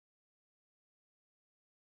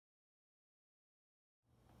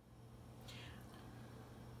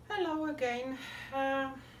again.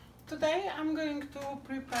 Today I'm going to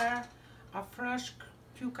prepare a fresh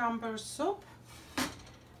cucumber soup,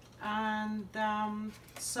 and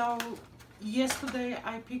so yesterday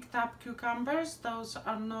I picked up cucumbers. Those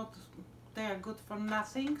are not, they are good for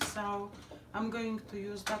nothing, so I'm going to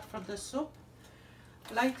use that for the soup.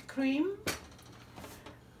 Light cream,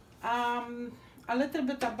 a little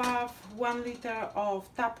bit above 1 liter of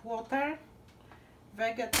tap water,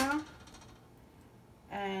 vegeta,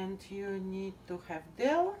 and you need to have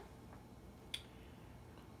dill,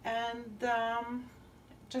 and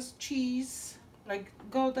just cheese, like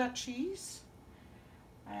Gouda cheese,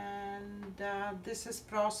 and this is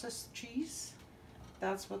processed cheese.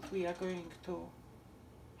 That's what we are going to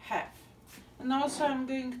have. And also I'm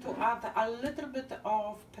going to add a little bit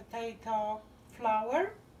of potato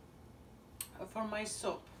flour for my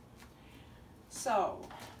soup. So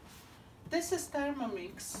this is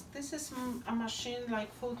Thermomix. This is a machine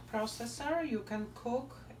like food processor. You can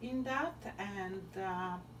cook in that and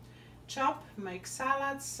chop, make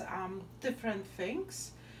salads, different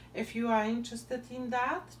things. If you are interested in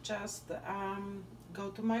that, just go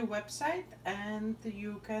to my website and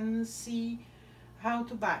you can see how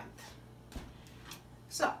to buy it.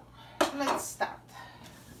 So let's start.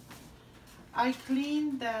 I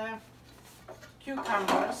cleaned the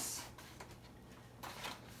cucumbers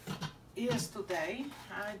yesterday.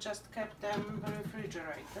 I just kept them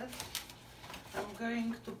refrigerated. I'm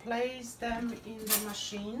going to place them in the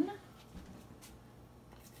machine.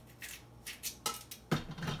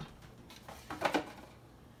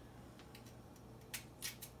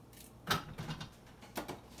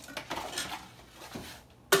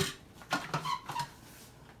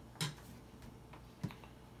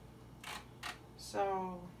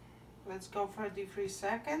 So let's go for 33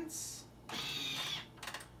 seconds.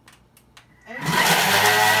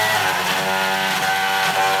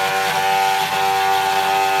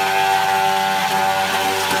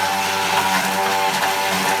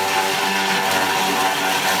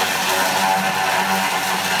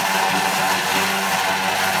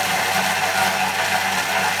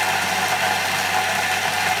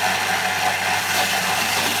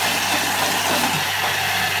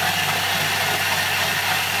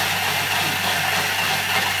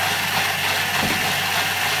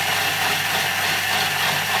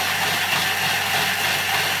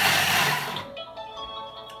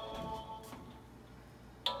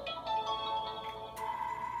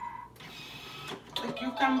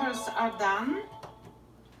 Cucumbers are done,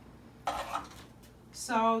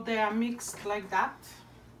 so they are mixed like that.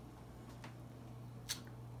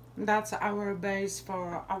 That's our base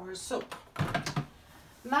for our soup.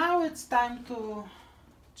 Now it's time to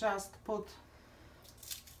just put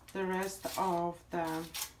the rest of the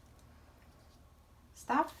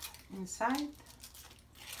stuff inside,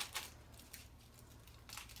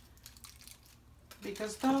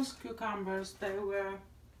 because those cucumbers, they were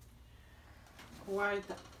quite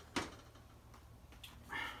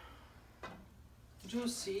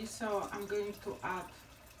juicy, so I'm going to add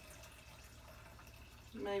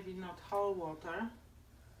maybe not whole water,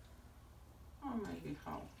 or maybe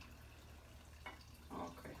whole.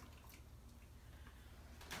 Okay.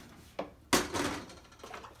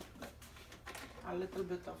 A little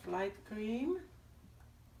bit of light cream.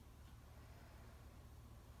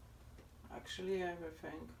 Actually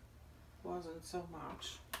everything wasn't so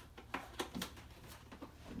much.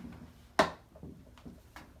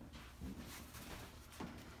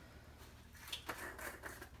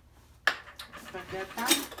 Vegeta,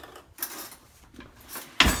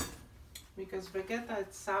 because vegeta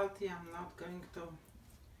is salty, I'm not going to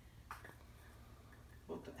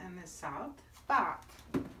put any salt, but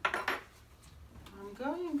I'm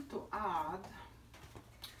going to add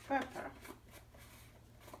pepper.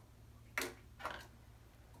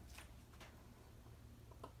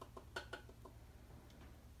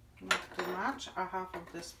 Not too much, a half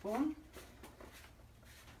of the spoon.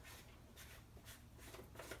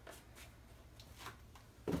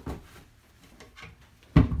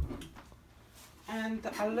 And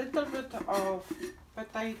a little bit of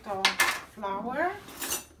potato flour.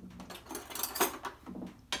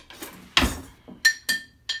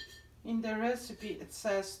 In the recipe it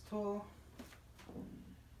says 2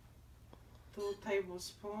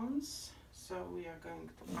 tablespoons, so we are going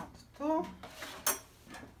to add 2.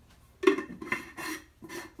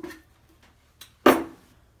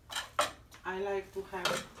 I like to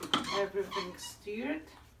have everything stirred,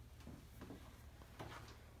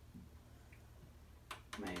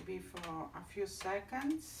 maybe for a few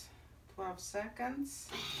seconds, 12 seconds.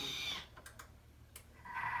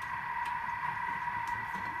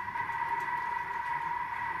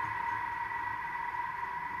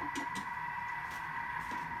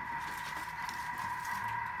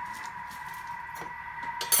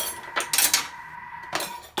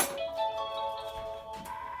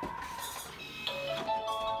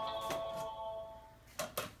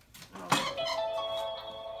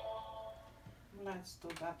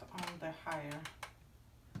 that on the higher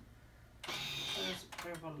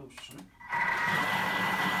revolution.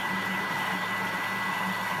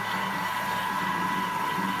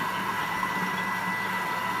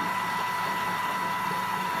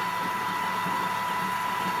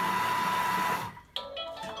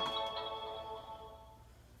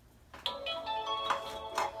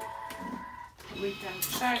 We can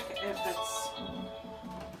check if it's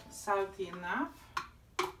salty enough.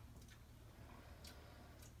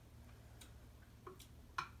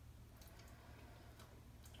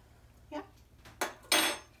 Yeah.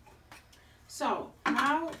 So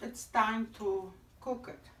now it's time to cook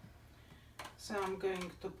it. So I'm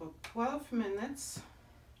going to put 12 minutes,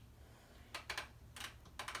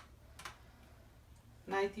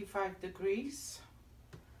 95 degrees,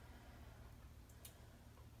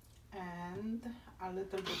 and a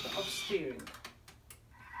little bit of stirring.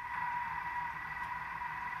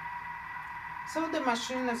 So the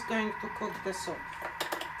machine is going to cook the soup.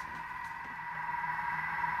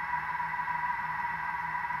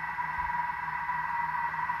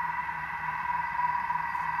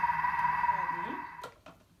 Ready.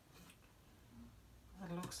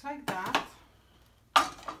 It looks like that.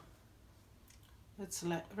 It's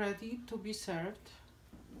ready to be served.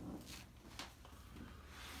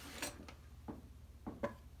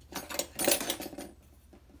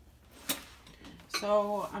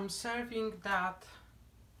 So I'm serving that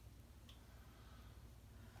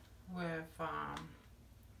with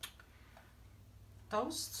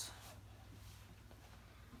toast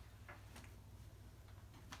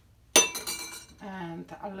and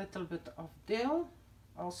a little bit of dill,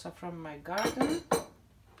 also from my garden.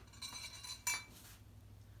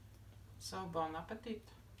 So bon appetit.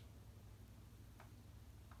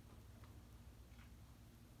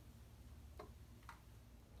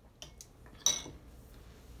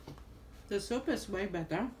 The soup is way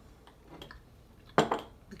better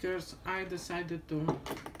because I decided to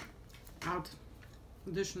add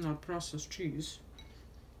additional processed cheese.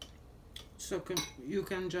 So you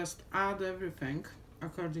can just add everything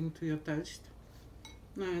according to your taste.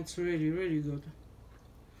 No, it's really good.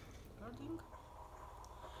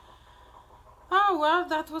 Oh well,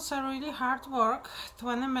 that was a really hard work.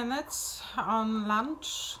 20 minutes on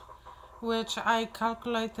lunch, which I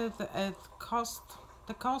calculated it cost.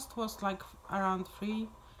 The cost was like around $3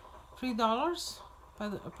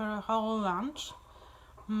 per whole lunch.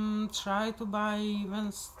 Try to buy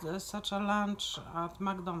even such a lunch at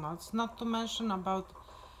McDonald's. Not to mention about,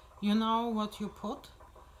 you know, what you put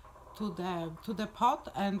to the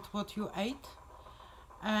pot and what you ate.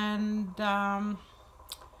 And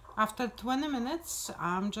after 20 minutes,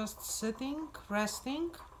 I'm just sitting,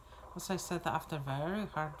 resting, as I said, after very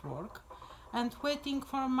hard work, and waiting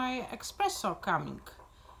for my espresso coming,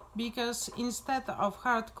 because instead of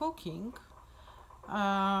hard cooking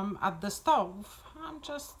at the stove, I'm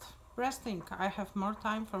just resting. I have more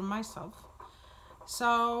time for myself.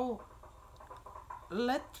 So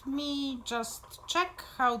let me just check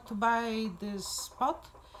how to buy this pot.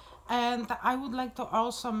 And I would like to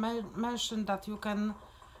also mention that you can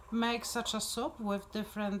make such a soup with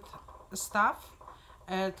different stuff.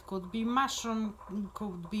 It could be mushroom,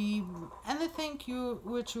 could be anything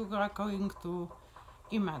which you are going to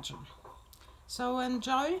imagine. So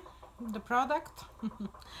enjoy the product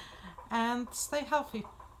and stay healthy.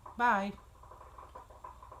 Bye.